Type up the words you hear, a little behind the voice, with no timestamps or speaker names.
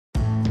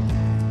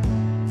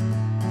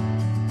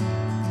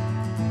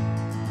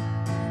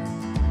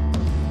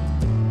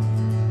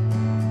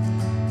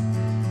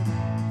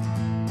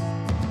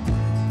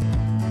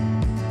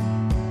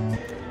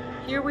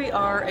we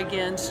are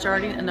again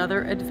starting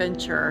another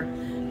adventure.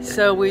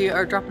 So we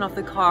are dropping off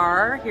the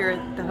car here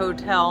at the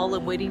hotel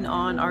and waiting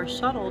on our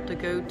shuttle to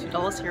go to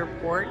Dulles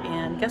Airport,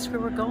 and guess where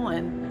we're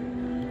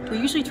going? We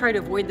usually try to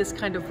avoid this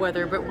kind of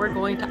weather, but we're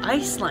going to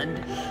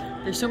Iceland.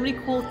 There's so many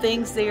cool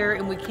things there,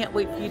 and we can't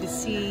wait for you to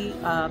see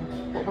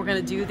what we're going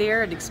to do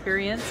there and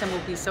experience, and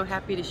we'll be so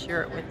happy to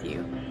share it with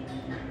you.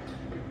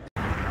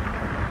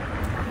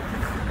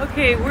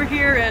 Okay, we're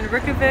here in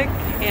Reykjavik,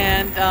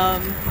 and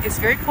it's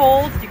very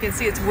cold. You can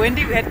see it's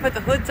windy. We had to put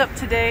the hoods up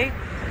today.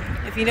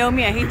 If you know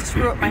me, I hate to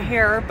screw up my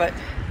hair, but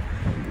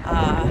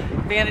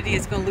vanity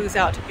is going to lose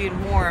out to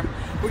being warm.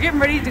 We're getting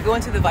ready to go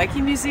into the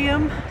Viking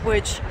Museum,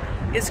 which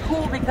is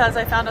cool because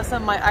I found out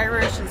some of my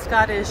Irish and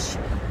Scottish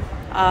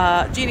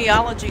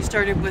genealogy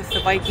started with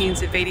the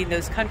Vikings invading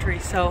those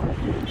countries. So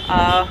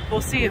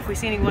we'll see if we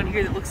see anyone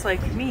here that looks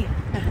like me.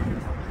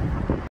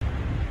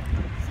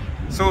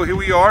 So here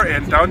we are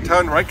in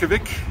downtown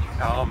Reykjavik.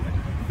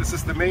 This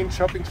is the main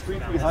shopping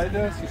street behind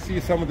us. You see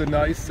some of the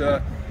nice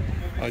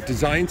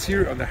designs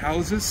here on the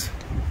houses.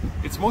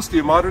 It's mostly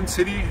a modern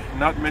city,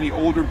 not many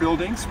older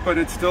buildings, but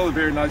it's still a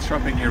very nice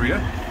shopping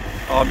area.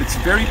 It's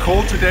very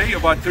cold today,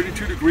 about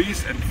 32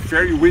 degrees, and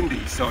very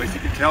windy. So as you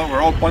can tell,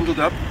 we're all bundled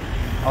up.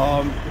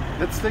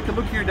 Let's take a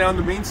look here down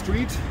the main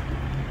street.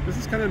 This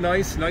is kind of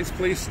nice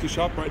place to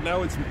shop right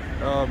now. It's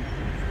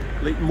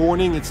late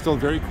morning. It's still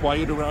very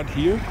quiet around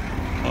here.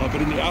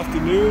 But in the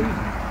afternoon,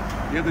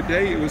 the other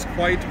day, it was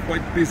quite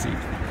busy.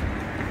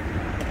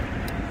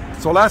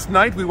 So last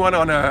night we went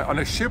on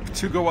a ship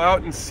to go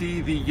out and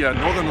see the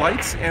Northern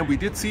Lights, and we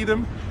did see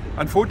them.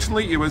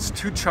 Unfortunately, it was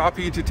too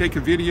choppy to take a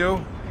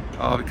video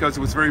because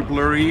it was very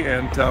blurry,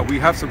 and we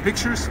have some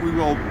pictures we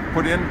will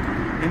put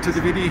into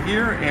the video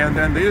here, and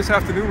then this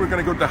afternoon we're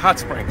going to go to the hot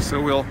springs. So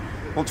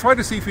we'll try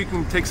to see if we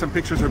can take some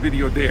pictures or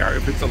video there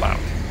if it's allowed.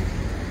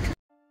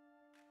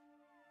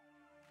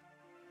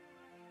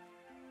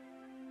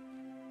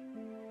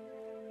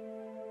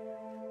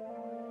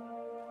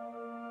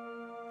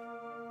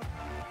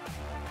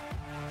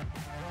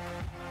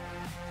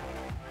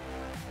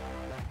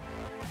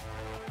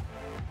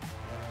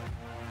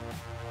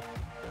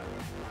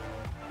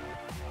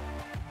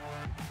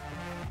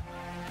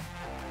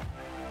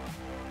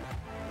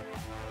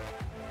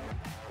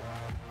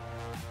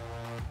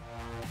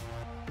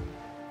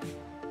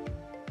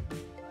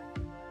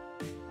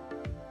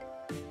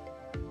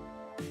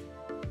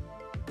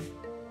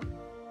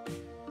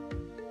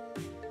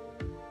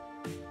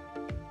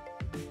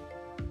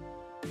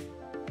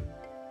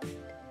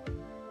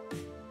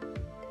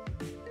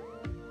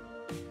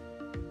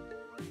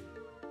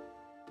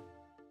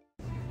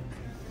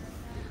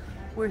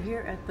 We're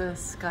here at the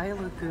Sky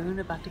Lagoon,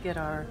 about to get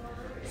our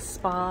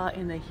spa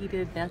in the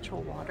heated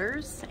natural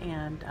waters,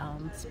 and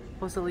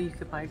supposedly you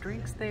could buy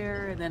drinks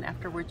there, and then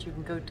afterwards you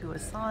can go to a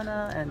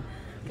sauna and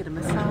get a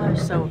massage.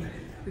 So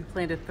we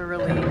plan to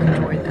thoroughly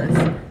enjoy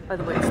this. By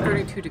the way, it's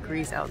 32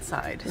 degrees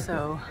outside,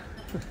 so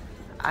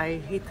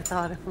I hate the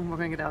thought of when we're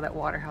going to get out of that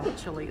water how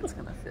chilly it's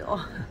going to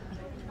feel.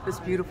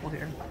 It's beautiful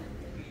here.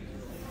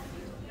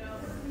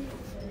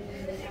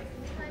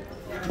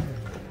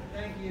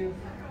 Thank you.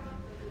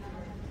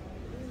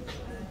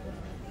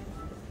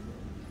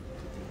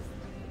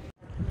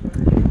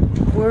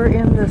 We're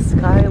in the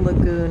Sky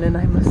Lagoon, and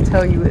I must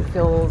tell you, it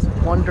feels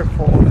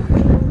wonderful.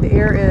 The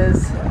air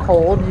is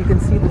cold. You can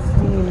see the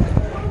steam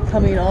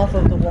coming off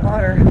of the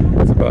water.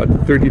 It's about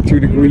 32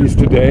 degrees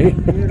today.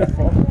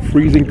 Beautiful.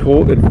 Freezing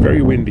cold and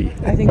very windy.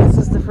 I think this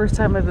is the first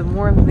time I've been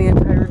warm the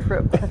entire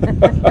trip.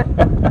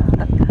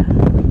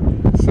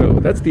 So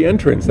that's the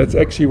entrance. That's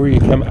actually where you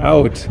come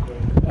out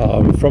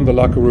from the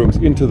locker rooms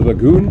into the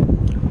lagoon.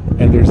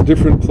 And there's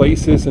different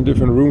places and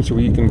different rooms where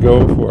you can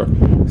go for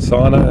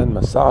sauna and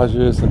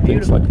massages and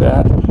things like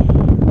that.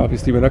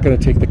 Obviously, we're not going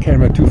to take the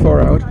camera too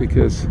far out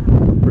because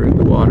we're in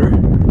the water,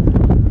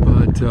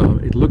 but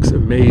it looks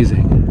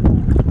amazing.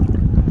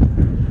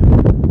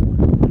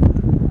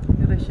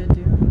 What I should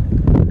do?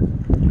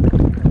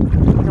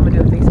 I'm going to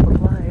do a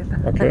Facebook Live.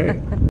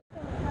 Okay.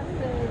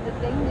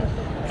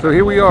 So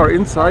here we are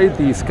inside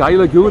the Sky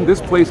Lagoon. This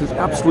place is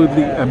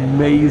absolutely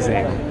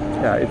amazing.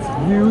 Yeah, it's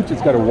huge.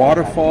 It's got a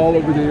waterfall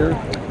over there.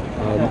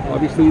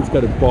 Obviously, it's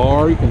got a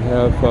bar. You can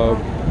have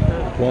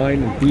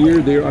wine and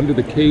beer there under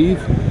the cave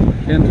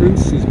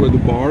entrance is where the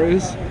bar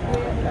is.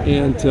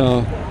 And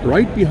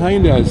right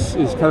behind us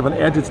is kind of an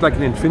edge. It's like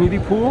an infinity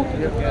pool.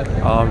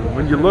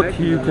 When you look,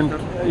 you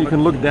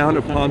can look down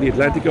upon the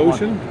Atlantic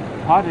Ocean.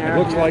 It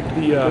looks like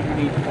the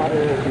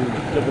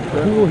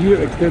pool here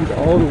extends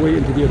all the way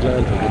into the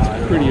Atlantic.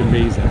 It's pretty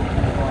amazing.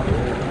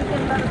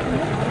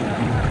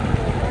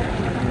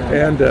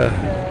 And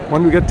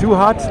when we get too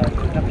hot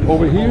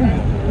over here,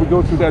 we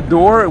go through that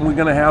door, and we're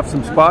going to have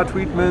some spa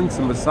treatments,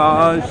 some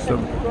massage,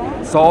 some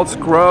salt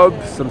scrub,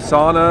 some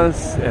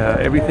saunas,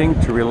 everything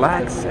to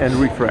relax and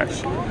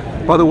refresh.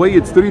 By the way,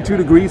 it's 32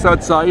 degrees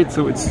outside,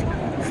 so it's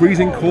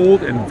freezing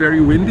cold and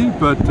very windy,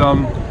 but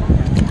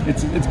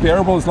it's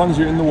bearable as long as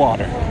you're in the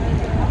water.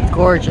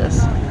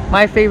 Gorgeous.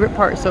 My favorite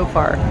part so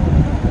far.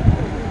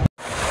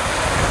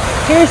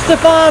 Here's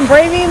Stefan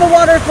braving the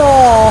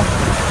waterfall.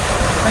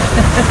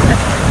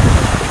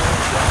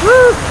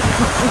 Woo!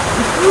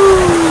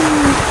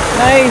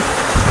 Nice.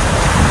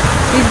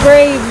 He's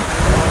brave.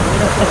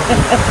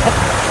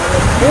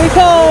 Here he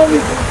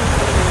comes.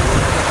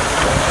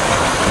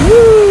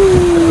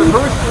 Woo!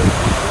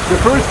 The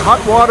first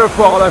hot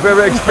waterfall I've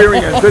ever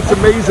experienced. It's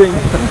amazing.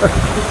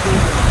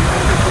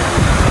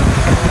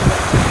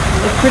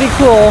 It's pretty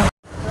cool.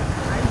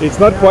 It's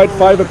not quite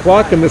 5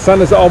 o'clock and the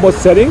sun is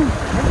almost setting,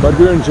 but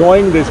we're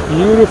enjoying this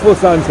beautiful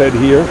sunset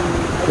here,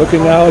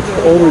 looking out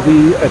over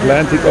the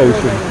Atlantic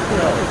Ocean.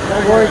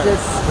 Gorgeous.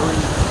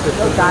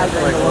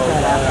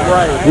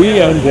 Right.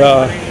 We and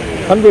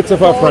hundreds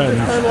of our friends.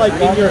 Kind of like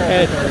in your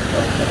head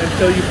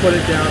until you put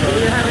it down. Do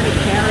you have any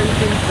carrying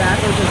things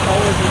backwards and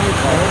forwards in your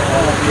car?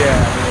 Oh,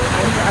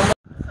 yeah.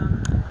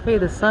 Okay,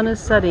 the sun is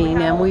setting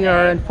and we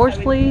are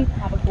unfortunately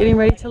getting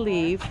ready to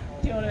leave.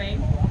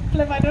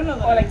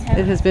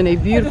 It has been a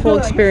beautiful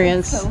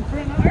experience.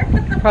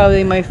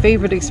 Probably my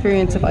favorite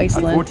experience of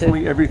Iceland.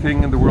 Unfortunately,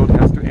 everything in the world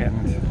has to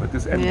end. But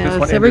this end, yes,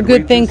 this one every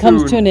good thing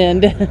comes to an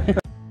end.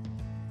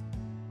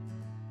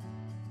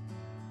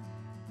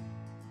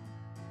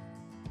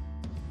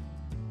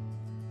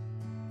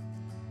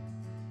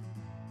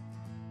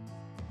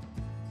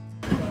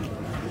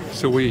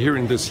 So we're here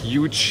in this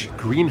huge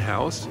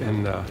greenhouse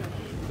in the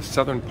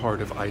southern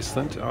part of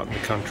Iceland, out in the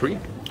country,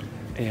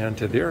 and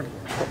they're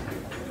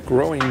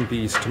growing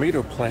these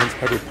tomato plants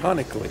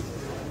hydroponically.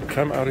 They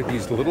come out of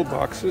these little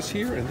boxes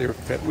here and they're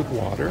fed with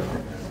water.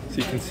 So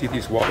you can see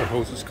these water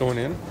hoses going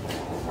in,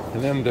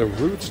 and then the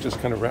roots just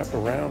kind of wrap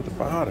around the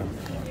bottom.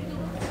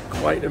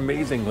 Quite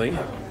amazingly,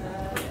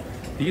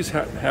 these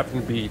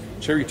happen to be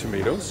cherry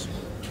tomatoes,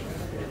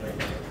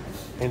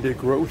 and they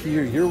grow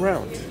here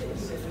year-round.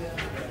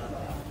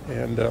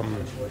 And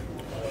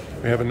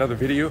we have another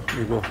video.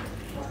 We will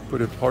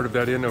put a part of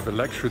that in of a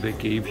lecture they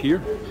gave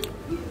here.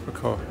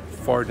 Look how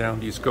far down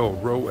these go,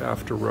 row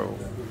after row.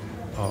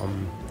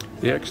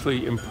 They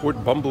actually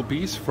import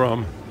bumblebees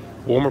from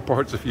warmer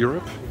parts of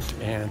Europe,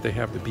 and they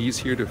have the bees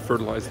here to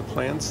fertilize the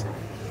plants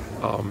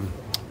or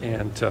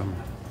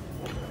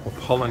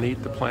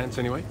pollinate the plants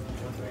anyway.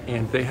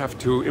 And they have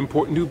to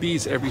import new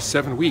bees every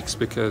 7 weeks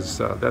because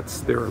that's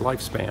their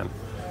lifespan.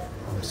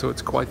 So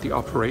it's quite the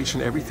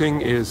operation.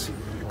 Everything is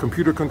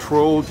computer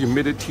controlled,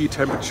 humidity,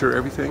 temperature,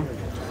 everything.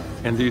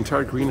 And the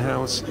entire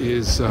greenhouse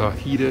is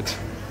heated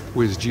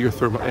with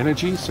geothermal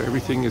energy, so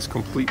everything is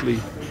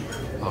completely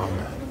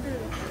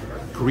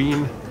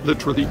green,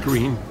 literally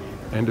green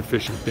and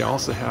efficient. They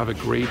also have a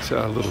great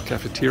little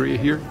cafeteria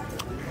here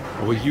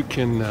where you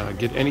can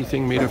get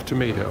anything made of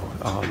tomato.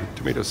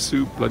 Tomato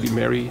soup, Bloody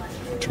Mary,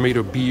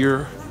 tomato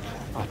beer,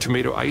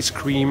 tomato ice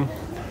cream,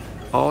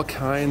 all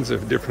kinds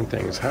of different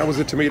things. How was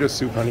the tomato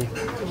soup, honey?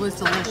 It was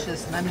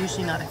delicious, and I'm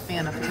usually not a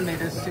fan of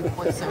tomato soup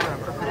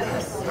whatsoever, but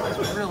it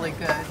was really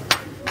good.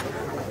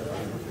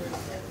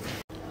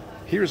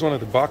 Here's one of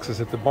the boxes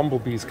that the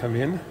bumblebees come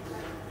in.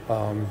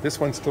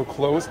 This one's still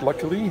closed,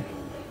 luckily.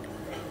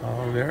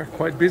 They're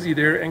quite busy.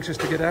 They're anxious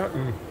to get out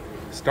and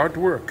start to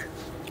work.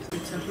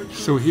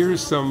 So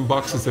here's some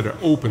boxes that are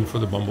open for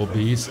the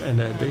bumblebees, and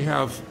they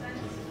have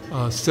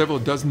several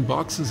dozen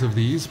boxes of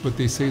these, but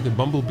they say the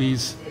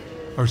bumblebees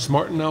are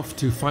smart enough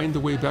to find the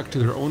way back to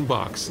their own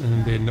box,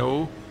 and they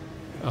know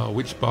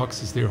which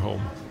box is their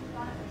home.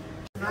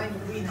 9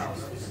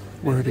 greenhouses.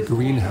 We're at a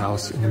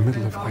greenhouse in the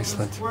middle of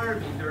Iceland. Square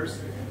meters,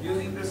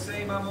 using the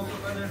same amount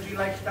of energy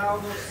like town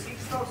of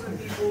 6,000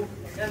 people,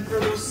 and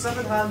produce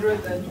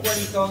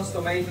 720 tons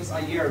tomatoes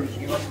a year, which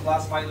gives us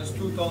plus minus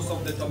 2 tons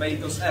of the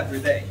tomatoes every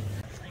day.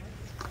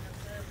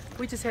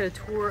 We just had a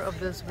tour of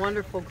this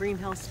wonderful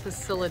greenhouse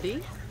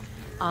facility.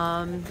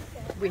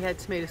 We had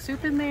tomato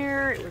soup in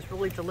there. It was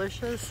really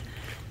delicious.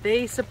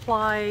 They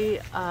supply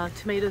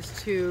tomatoes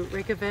to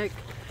Reykjavik,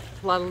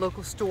 a lot of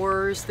local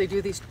stores. They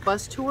do these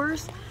bus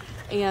tours,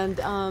 and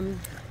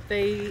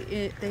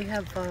they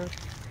have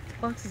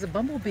boxes of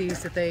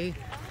bumblebees that they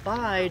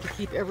buy to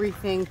keep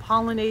everything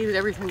pollinated,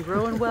 everything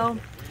growing well.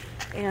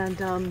 And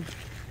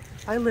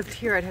if I lived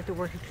here, I'd have to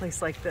work in a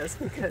place like this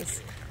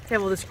because you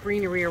have all this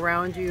greenery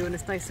around you, and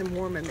it's nice and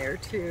warm in there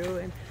too.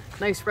 And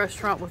nice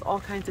restaurant with all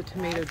kinds of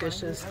tomato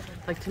dishes,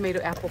 like tomato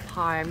apple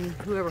pie. I mean,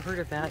 who ever heard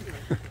of that?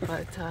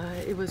 But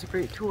it was a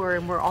great tour,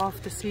 and we're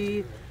off to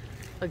see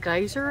a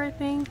geyser, I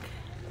think.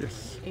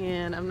 Yes.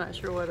 And I'm not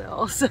sure what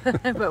else,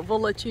 but we'll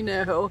let you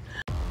know.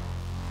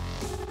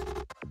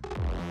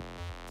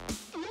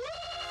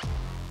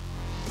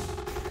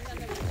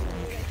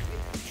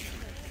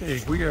 Okay,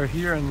 we are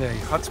here in the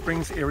hot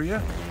springs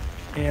area,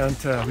 and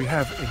we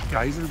have a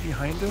geyser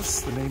behind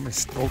us. The name is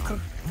Stroke.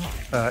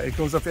 It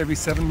goes off every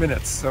 7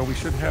 minutes, so we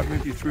should have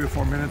maybe 3 or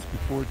 4 minutes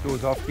before it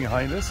goes off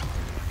behind us.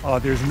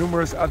 There's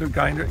numerous other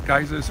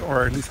geysers,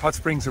 or at least hot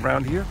springs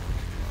around here,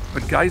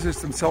 but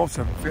geysers themselves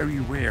are very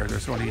rare.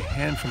 There's only a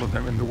handful of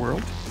them in the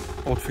world.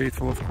 Old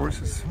Faithful, of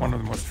course, is one of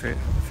the most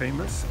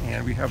famous,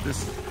 and we have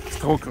this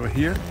Stroke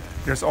here.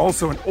 There's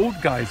also an old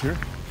geyser,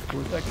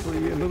 who is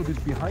actually a little bit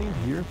behind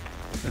here,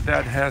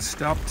 that has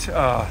stopped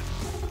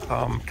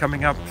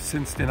coming up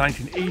since the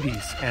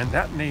 1980s, and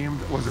that name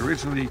was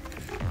originally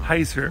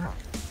Geyser,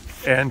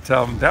 and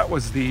that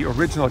was the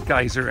original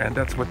geyser, and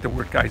that's what the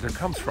word geyser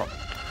comes from.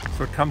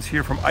 So it comes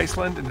here from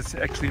Iceland, and it's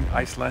actually an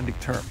Icelandic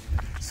term.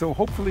 So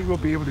hopefully we'll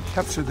be able to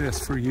capture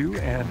this for you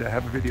and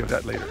have a video of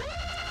that later.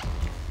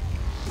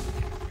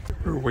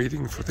 We're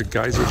waiting for the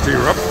geyser to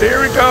erupt.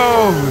 There it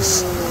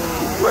goes!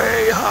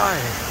 Way high!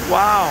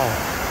 Wow!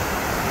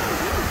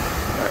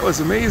 That was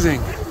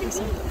amazing!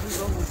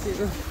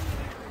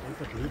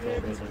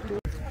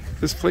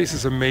 This place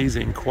is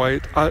amazing,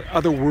 quite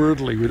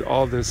otherworldly with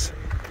all this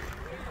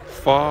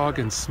fog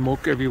and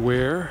smoke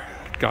everywhere,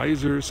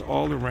 geysers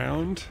all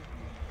around.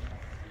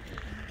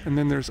 And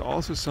then there's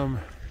also some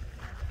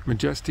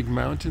majestic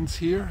mountains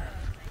here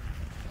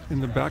in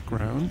the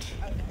background.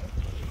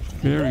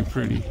 Very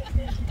pretty.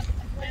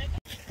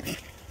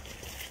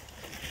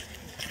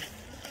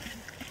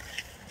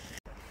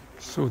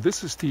 So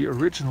this is the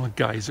original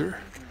geyser.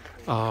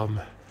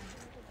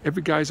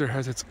 Every geyser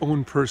has its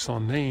own personal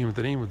name.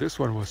 The name of this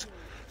one was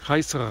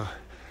Geyser,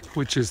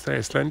 which is the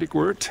Icelandic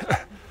word.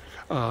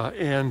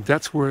 And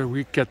that's where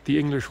we get the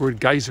English word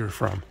geyser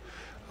from.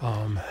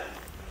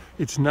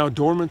 It's now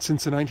dormant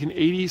since the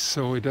 1980s,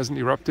 so it doesn't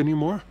erupt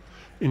anymore.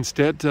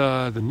 Instead,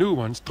 the new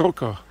one,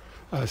 Stroker,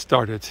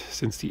 started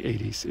since the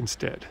 80s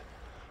instead.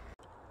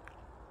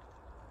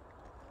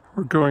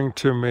 We're going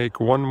to make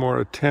one more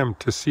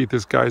attempt to see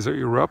this geyser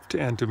erupt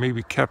and to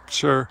maybe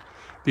capture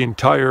the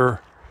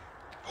entire,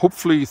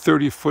 hopefully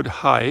 30-foot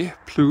high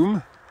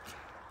plume.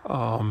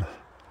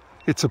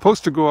 It's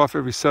supposed to go off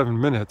every 7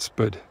 minutes,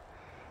 but it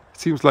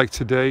seems like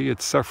today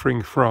it's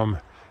suffering from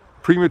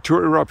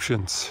premature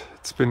eruptions.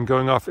 It's been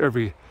going off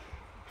every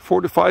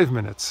 4 to 5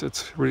 minutes.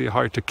 It's really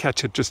hard to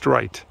catch it just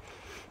right.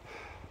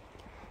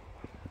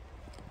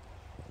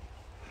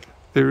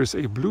 There is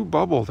a blue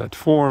bubble that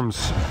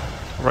forms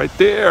right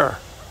there.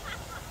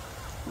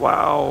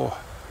 Wow.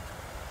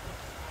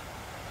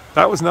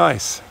 That was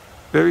nice.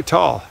 Very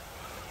tall.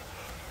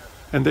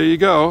 And there you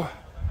go.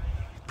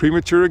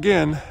 Premature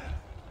again.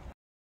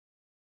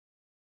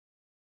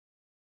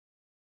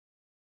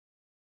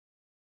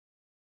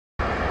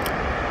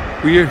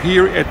 We are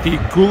here at the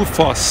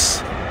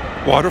Gullfoss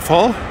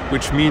waterfall,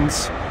 which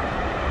means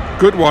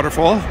good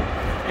waterfall.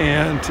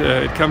 And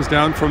it comes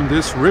down from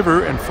this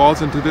river and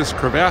falls into this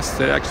crevasse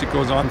that actually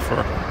goes on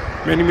for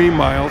many, many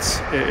miles.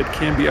 It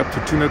can be up to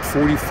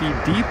 240 feet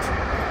deep.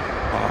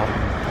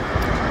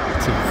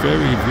 It's a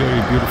very,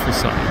 very beautiful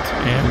sight.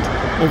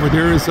 And over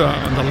there is,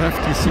 on the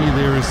left, you see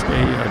there is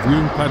a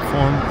viewing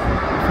platform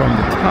from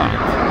the top.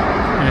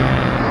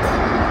 And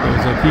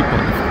those are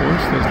people, of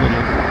course, those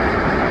little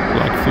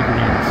black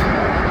figurines.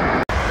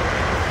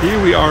 Here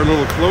we are a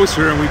little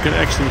closer, and we can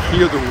actually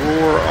hear the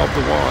roar of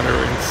the water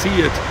and see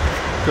it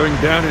going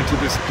down into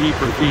this deep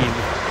ravine.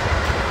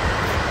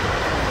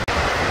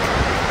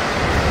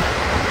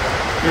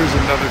 Here's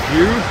another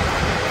view.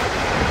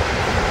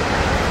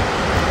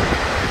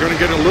 We're going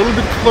to get a little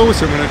bit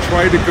closer. I'm going to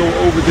try to go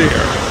over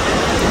there.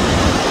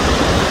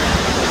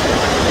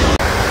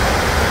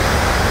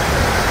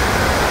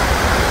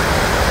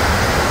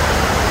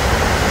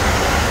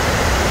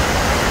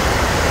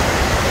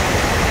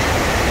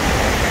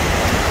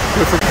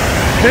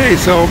 Okay,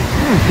 so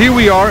here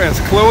we are, as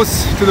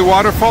close to the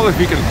waterfall as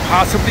we can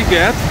possibly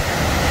get.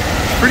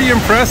 It's pretty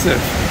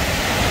impressive,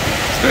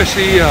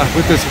 especially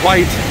with this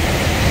white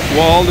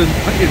wall in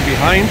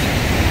behind.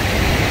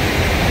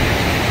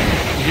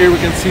 Here we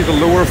can see the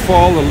lower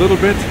fall a little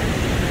bit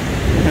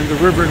and the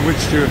river in which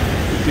it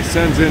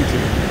descends into.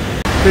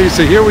 Okay,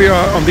 so here we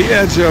are on the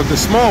edge of the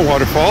small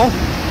waterfall,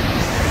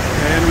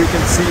 and we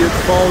can see it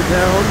fall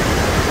down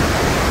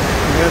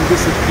and then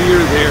disappear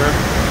there.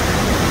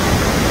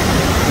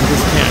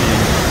 This canyon.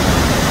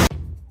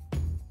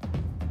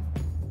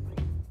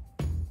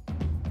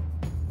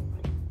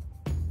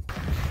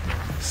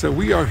 So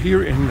we are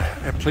here in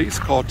a place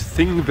called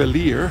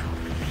Thingvellir.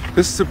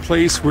 This is a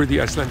place where the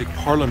Icelandic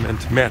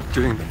Parliament met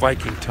during the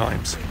Viking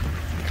times.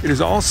 It is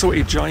also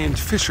a giant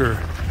fissure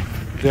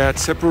that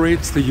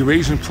separates the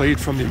Eurasian plate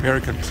from the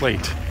American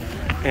plate,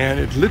 and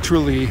it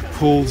literally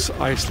pulls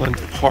Iceland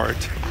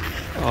apart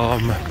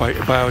by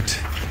about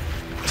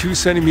 2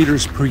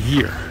 centimeters per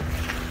year.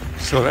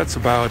 So that's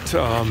about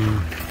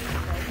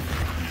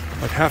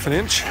half an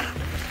inch.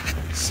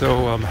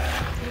 So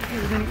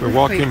we're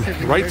walking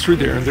right through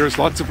there, and there's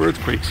lots of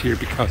earthquakes here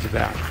because of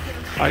that.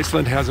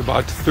 Iceland has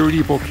about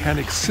 30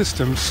 volcanic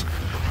systems,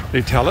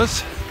 they tell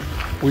us,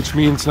 which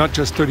means not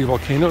just 30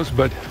 volcanoes,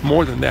 but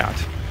more than that.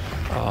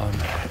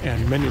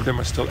 And many of them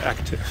are still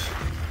active.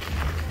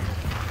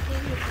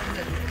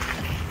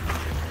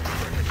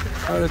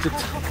 How does it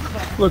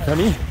look,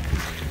 honey?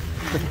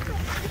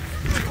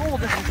 It's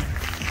cold.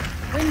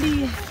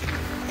 Windy.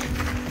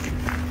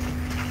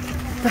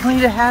 Definitely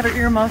need a hat or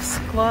earmuffs,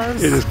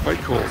 gloves. It is quite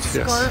cold, yes.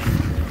 Scarf.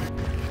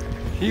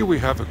 Here we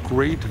have a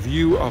great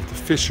view of the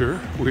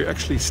fissure. We're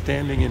actually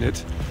standing in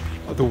it.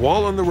 The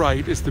wall on the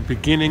right is the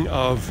beginning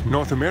of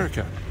North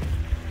America,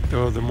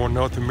 the more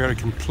North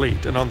American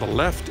plate, and on the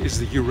left is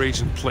the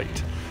Eurasian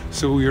plate.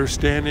 So we are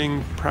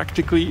standing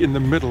practically in the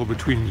middle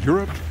between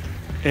Europe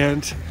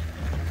and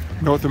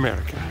North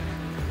America.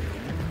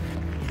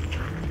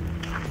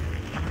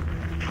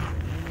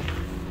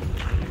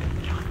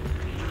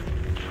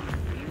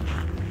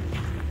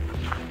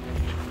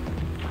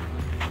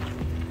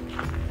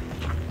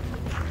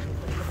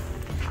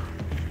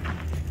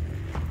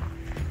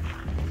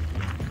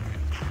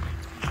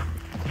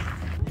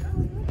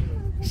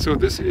 So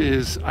this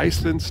is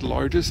Iceland's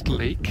largest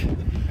lake.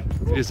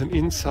 It is an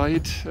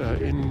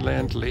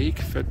inland lake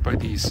fed by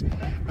these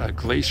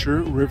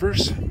glacier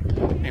rivers.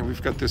 And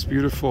we've got this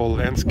beautiful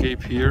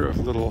landscape here of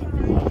little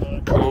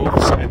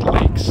coves and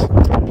lakes.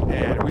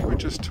 And we were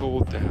just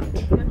told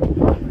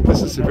that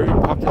this is a very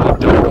popular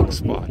diving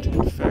spot.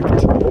 In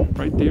fact,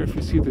 right there, if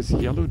you see this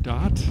yellow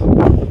dot,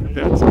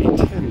 that's a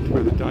tent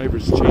where the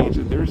divers change.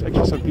 And there's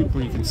actually some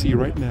people you can see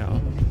right now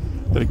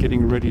that are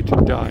getting ready to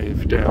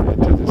dive down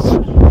into this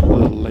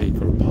little lake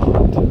or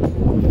pond.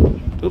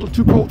 A little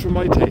too cold for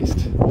my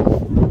taste.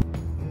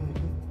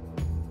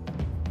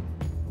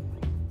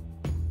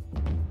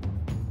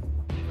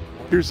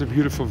 Here's a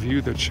beautiful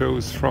view that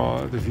shows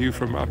the view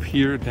from up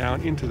here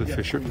down into the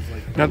fissure.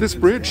 Now this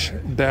bridge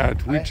that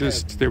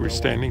they were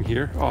standing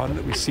here on,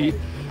 that we see,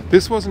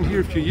 this wasn't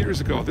here a few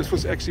years ago. This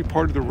was actually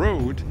part of the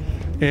road,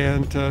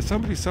 and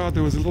somebody saw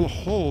there was a little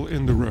hole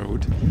in the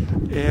road,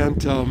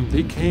 and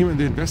they came and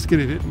they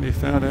investigated it, and they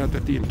found out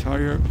that the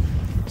entire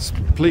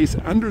place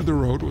under the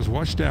road was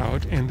washed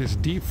out, and this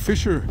deep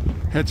fissure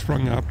had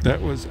sprung up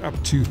that was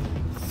up to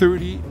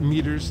 30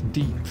 meters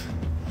deep,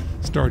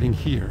 starting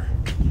here.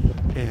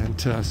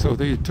 And so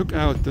they took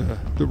out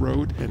the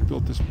road and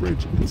built this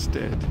bridge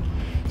instead.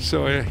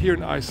 So here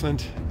in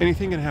Iceland,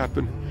 anything can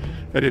happen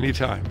at any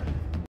time.